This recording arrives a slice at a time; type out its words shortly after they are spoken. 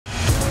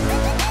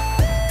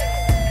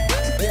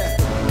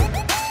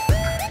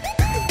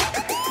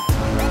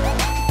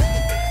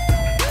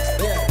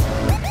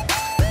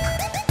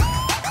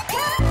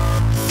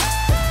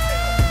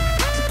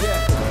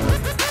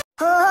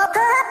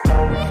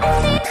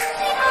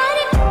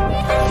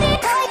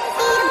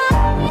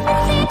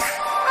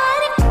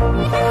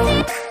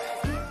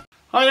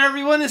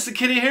everyone, it's the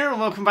Kiddie here and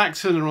welcome back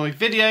to another of my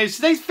videos.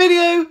 Today's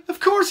video, of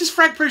course, is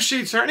FRAG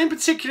Creator, and in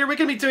particular we're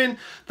going to be doing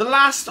the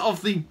last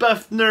of the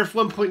buff Nerf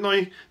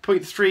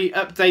 1.9.3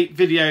 update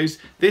videos.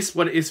 This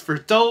one is for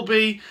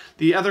DolB,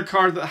 the other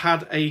card that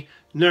had a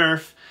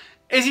nerf.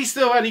 Is he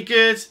still any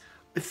good?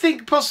 I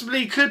think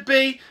possibly could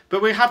be,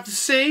 but we have to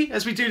see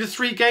as we do the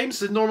 3 games,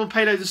 the normal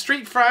payload and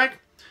street frag,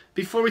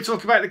 before we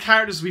talk about the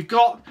characters we've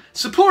got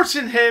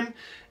supporting him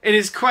in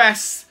his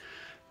quests.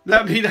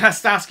 Let me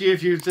just ask you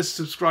if you've just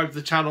subscribed to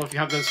the channel if you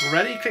haven't done so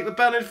already. Click the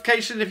bell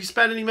notification. If you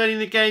spend any money in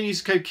the game,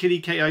 use code Kiddie,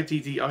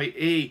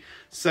 Kiddie.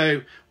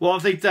 So, what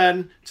have they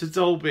done to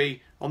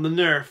DolB on the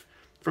nerf?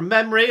 From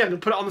memory, I'm going to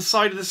put it on the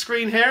side of the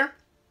screen here.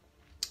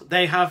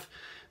 They have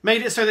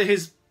made it so that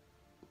his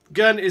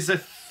gun is a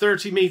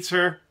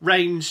 30-meter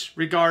range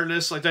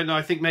regardless. I don't know,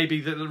 I think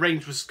maybe that the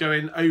range was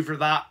going over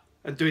that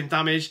and doing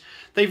damage.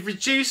 They've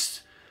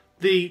reduced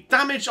the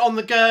damage on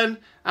the gun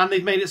and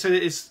they've made it so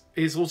that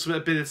his ultimate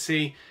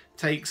ability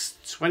takes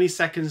 20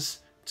 seconds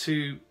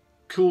to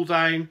cool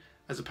down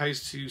as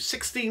opposed to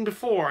 16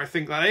 before, I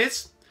think that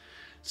is.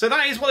 So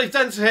that is what they've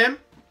done to him.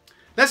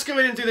 Let's go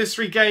in and do those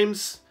 3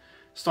 games,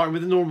 starting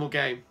with the normal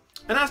game.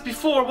 And as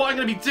before, what I'm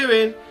going to be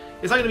doing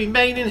is I'm going to be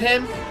maining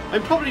him.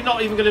 I'm probably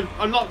not even going to,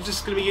 I'm not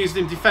just going to be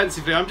using him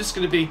defensively, I'm just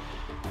going to be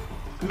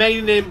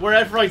maining him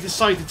wherever I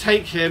decide to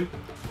take him.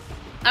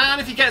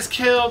 And if he gets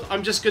killed,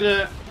 I'm just going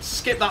to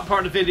skip that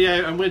part of the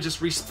video and we'll just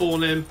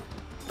respawn him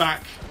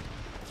back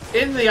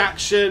in the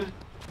action.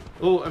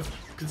 Oh, as you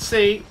can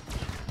see,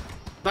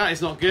 that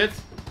is not good.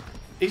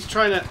 He's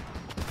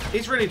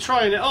really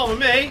trying it on with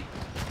me.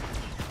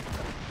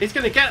 He's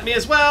going to get me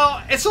as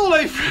well. It's all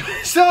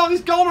over. So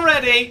he's gone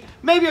already.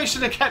 Maybe I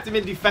should have kept him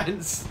in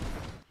defense.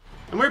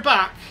 And we're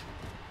back.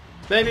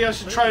 Maybe I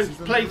should try and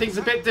play things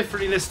a bit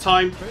differently this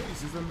time.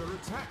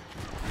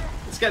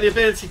 Let's get the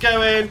ability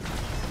going.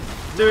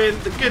 Doing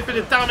the good bit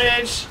of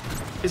damage.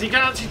 Is he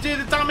going to actually do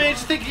the damage?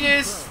 I think he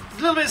is. He's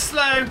a little bit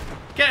slow.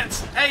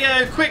 Get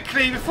AO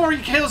quickly before he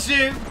kills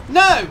you.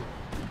 No!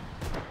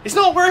 It's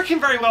not working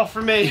very well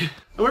for me. And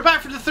we're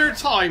back for the 3rd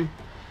time.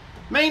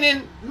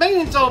 Maining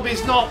DolB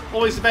is not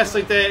always the best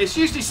idea. It's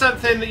usually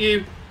something that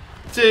you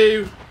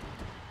do.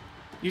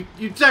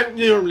 You don't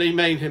normally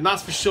main him,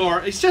 that's for sure.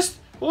 It's just,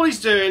 all he's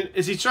doing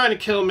is he's trying to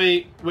kill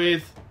me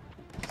with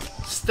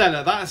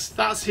Stella.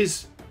 That's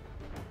his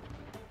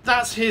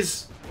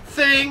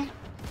thing.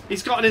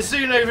 He's got an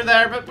Izuna over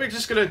there, but we're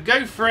just going to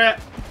go for it.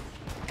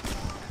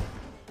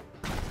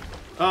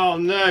 Oh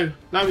no,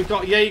 now we've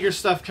got Jaeger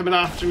stuff coming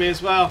after me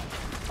as well.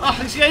 Oh,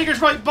 this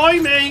Jaeger's right by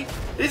me.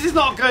 This is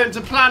not going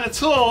to plan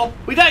at all.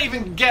 We don't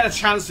even get a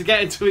chance to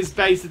get into his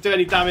base to do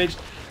any damage.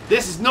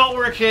 This is not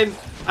working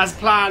as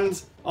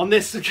planned on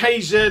this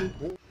occasion.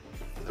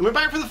 And we're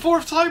back for the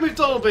 4th time with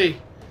DolB.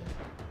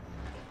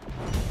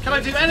 Can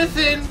I do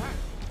anything?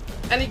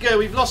 Any go?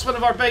 We've lost one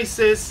of our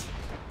bases.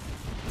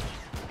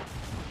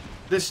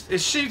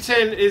 His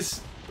shooting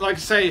is, like I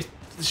say,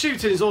 the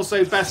shooting is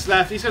also best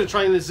left. He's going to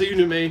try and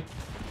Izuna me.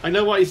 I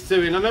know what he's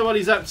doing. I know what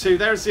he's up to.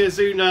 There's the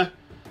Izuna.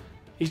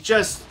 He's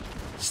just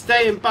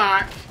staying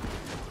back.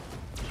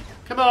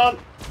 Come on.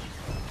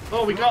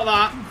 Oh, we got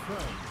that.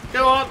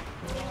 Go on.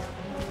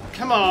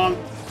 Come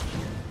on.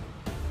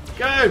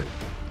 Go.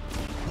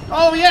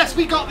 Oh, yes,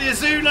 we got the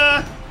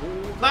Izuna.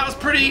 That was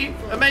pretty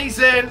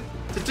amazing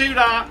to do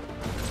that.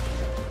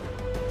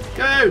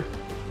 Go.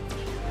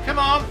 Come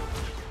on.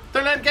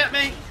 Don't let him get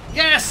me.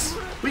 Yes.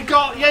 We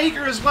got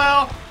Jaeger as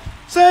well.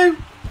 So,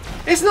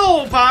 it's not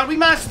all bad. We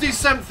managed to do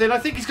something. I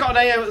think he's got an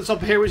AO at the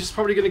top here, which is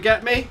probably going to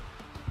get me.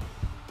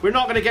 We're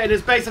not going to get in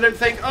his base, I don't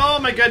think. Oh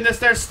my goodness,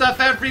 there's stuff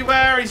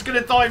everywhere. He's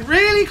going to die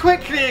really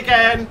quickly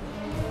again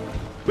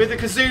with the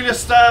Kazula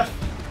stuff.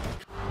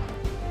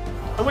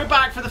 And we're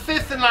back for the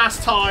 5th and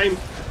last time.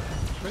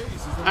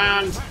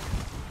 And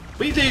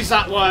we lose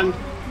that one.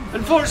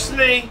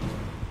 Unfortunately,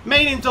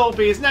 maining DolB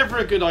is never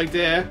a good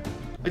idea.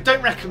 I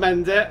don't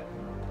recommend it.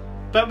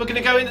 But we're going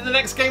to go into the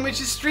next game, which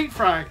is Street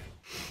Frag.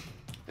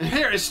 And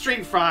here is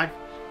Street Frag.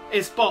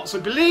 It's bots, I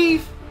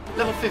believe,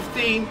 level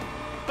 15.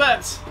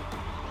 But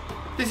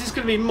this is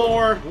going to be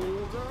more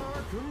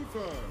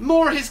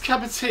his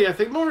cup of tea, I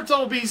think. More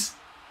DolB's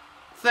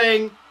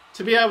thing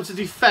to be able to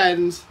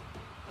defend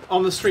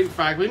on the Street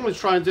Frag. We're going to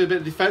try and do a bit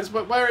of defense,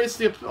 but where is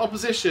the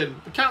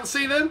opposition? We can't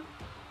see them.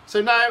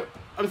 So now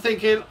I'm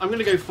thinking I'm going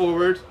to go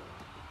forward.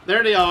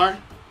 There they are.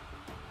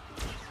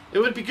 It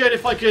would be good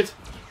if I could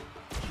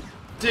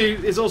do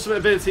his ultimate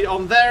ability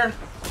on the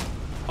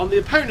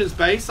opponent's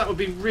base. That would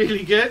be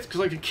really good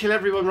because I could kill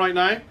everyone right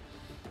now.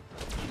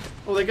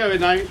 Oh, they're going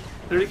now.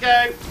 There we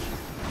go.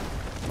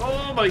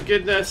 Oh my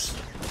goodness.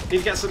 Need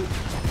to get some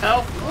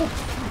health.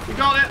 Oh, we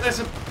got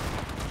it.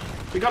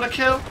 We got a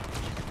kill.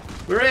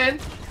 We're in.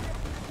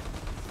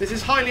 This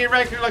is highly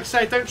irregular. Like I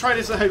say, don't try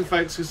this at home,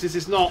 folks, because this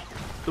is not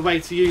the way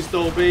to use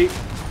DolB.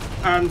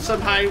 And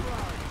somehow,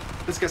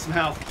 let's get some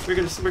health. We're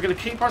gonna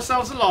keep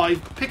ourselves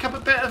alive. Pick up a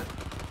bit of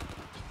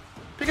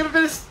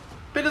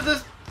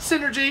the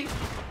synergy.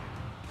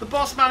 The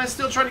boss man is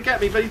still trying to get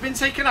me, but he's been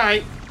taken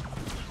out.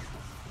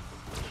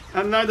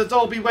 And now the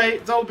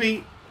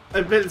DolB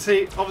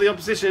ability of the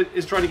opposition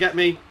is trying to get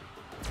me.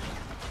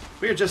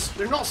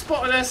 They're not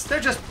spotting us.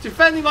 They're just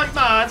defending like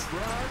mad.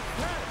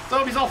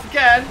 DolB's off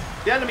again.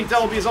 The enemy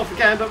DolB is off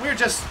again, but we're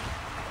just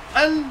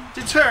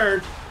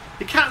undeterred.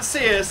 They can't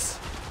see us.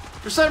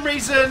 For some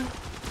reason,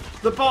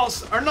 the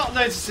bots are not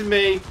noticing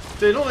me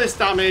doing all this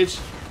damage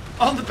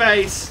on the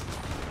base.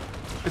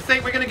 I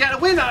think we're going to get a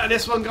win out of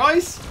this one,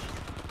 guys.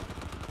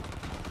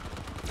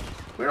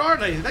 Where are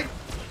they?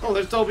 Oh,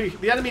 there's DolB.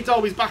 The enemy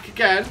DolB's back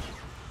again.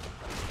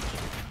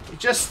 He's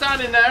just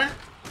standing there.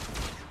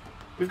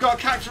 We've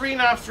got a Cactarine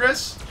after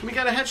us. Can we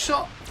get a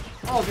headshot?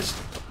 Oh,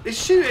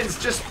 this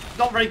shooting's just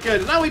not very good.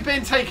 And now we've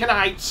been taken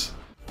out.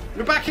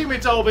 We're back in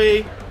with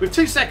DolB with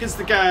 2 seconds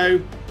to go.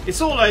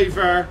 It's all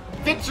over.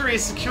 Victory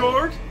is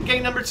secured.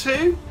 Game number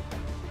 2.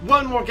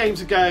 One more game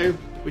to go,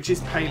 which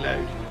is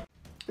Payload.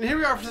 And here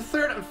we are for the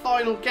third and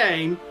final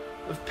game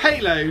of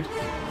Payload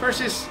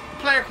versus a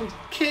player called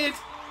Kiddie,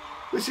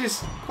 which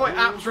is quite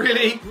apt,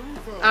 really.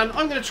 And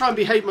I'm going to try and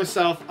behave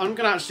myself. I'm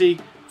going to actually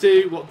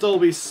do what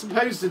DolB is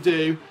supposed to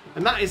do,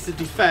 and that is to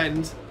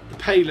defend the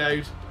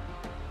payload,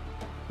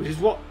 which is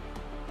what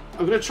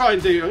I'm going to try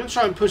and do. I'm going to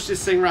try and push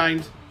this thing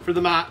round for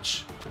the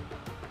match.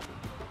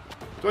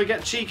 Do I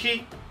get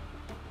cheeky?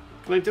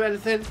 Can I do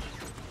anything?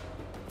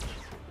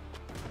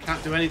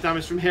 Can't do any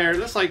damage from here. It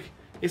looks like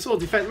it's all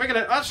defense. We're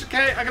going to...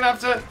 Okay, I'm going to have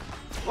to...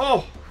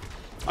 Oh!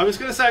 I was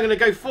going to say I'm going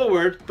to go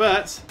forward,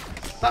 but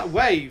that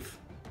wave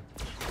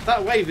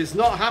is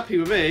not happy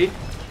with me.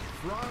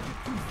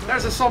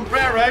 There's a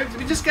sombrero. Did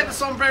we just get the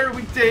sombrero?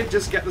 We did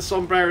just get the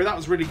sombrero. That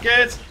was really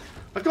good.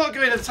 I've got to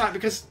go in and attack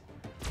because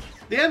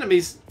the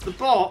enemies, the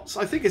bots,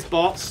 I think it's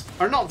bots,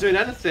 are not doing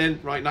anything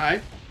right now.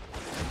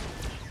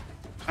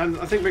 And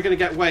I think we're going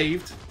to get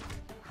waved.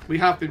 We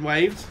have been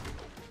waved.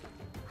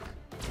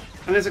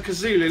 And there's a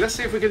Kazulu. Let's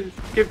see if we can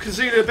give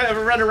Kazulu a bit of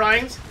a run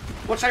around.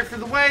 Watch out for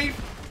the wave.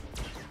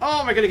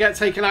 Oh, we're going to get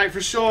taken out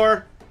for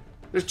sure.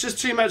 There's just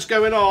too much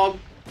going on.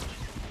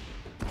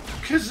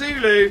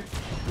 Kazulu.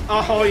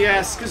 Oh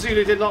yes,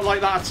 Kazulu did not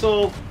like that at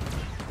all.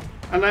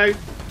 And now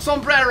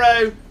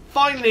Sombrero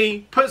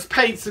finally puts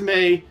paid to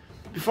me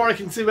before I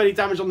can do any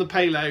damage on the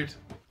payload.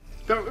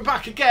 But we're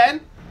back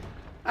again.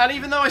 And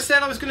even though I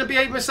said I was going to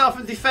behave myself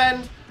and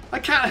defend, I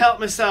can't help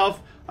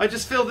myself. I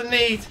just feel the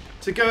need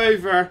to go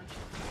over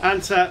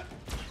and to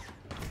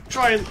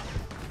try and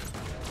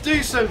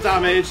do some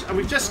damage. And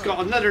we've just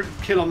got another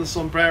kill on the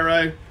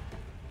Sombrero.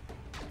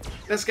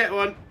 Let's get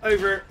one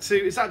over to...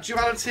 Is that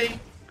Duality?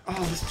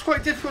 Oh, this is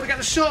quite difficult to get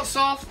the shots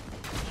off.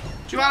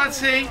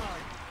 Duality.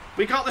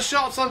 We got the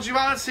shots on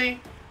Duality.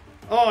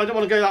 Oh, I don't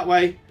want to go that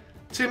way.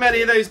 Too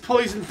many of those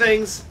poison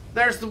things.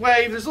 There's the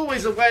wave. There's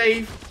always a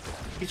wave.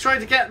 He tried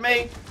to get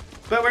me.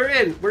 But we're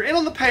in. We're in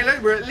on the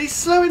payload. We're at least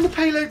slowing the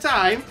payload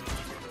down.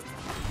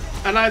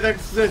 And now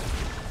there's the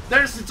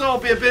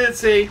DolB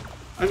ability.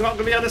 I'm not going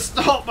to be able to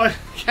stop by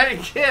getting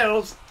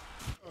killed.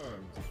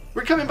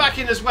 We're coming back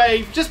in this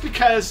wave just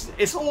because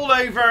it's all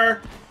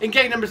over in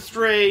game number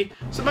 3.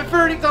 So my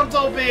verdict on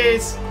DolB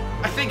is,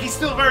 I think he's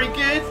still very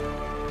good.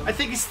 I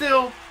think he's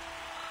still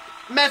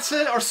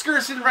meta or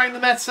skirting around the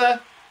meta,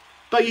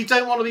 but you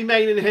don't want to be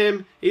maining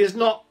him. He is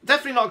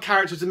definitely not a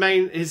character to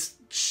main. His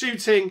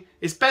shooting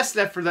is best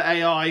left for the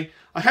AI.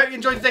 I hope you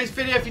enjoyed today's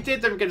video. If you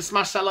did, don't forget to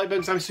smash that like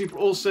button because I'm super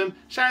awesome.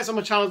 Shout out on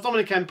my channel,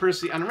 Dominic M.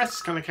 Percy, and the rest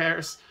is kind of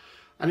chaos.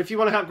 And if you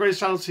want to help grow this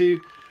channel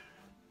to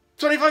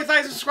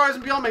 25,000 subscribers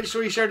and beyond, make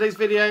sure you share today's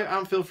video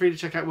and feel free to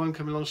check out one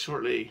coming along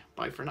shortly.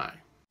 Bye for now.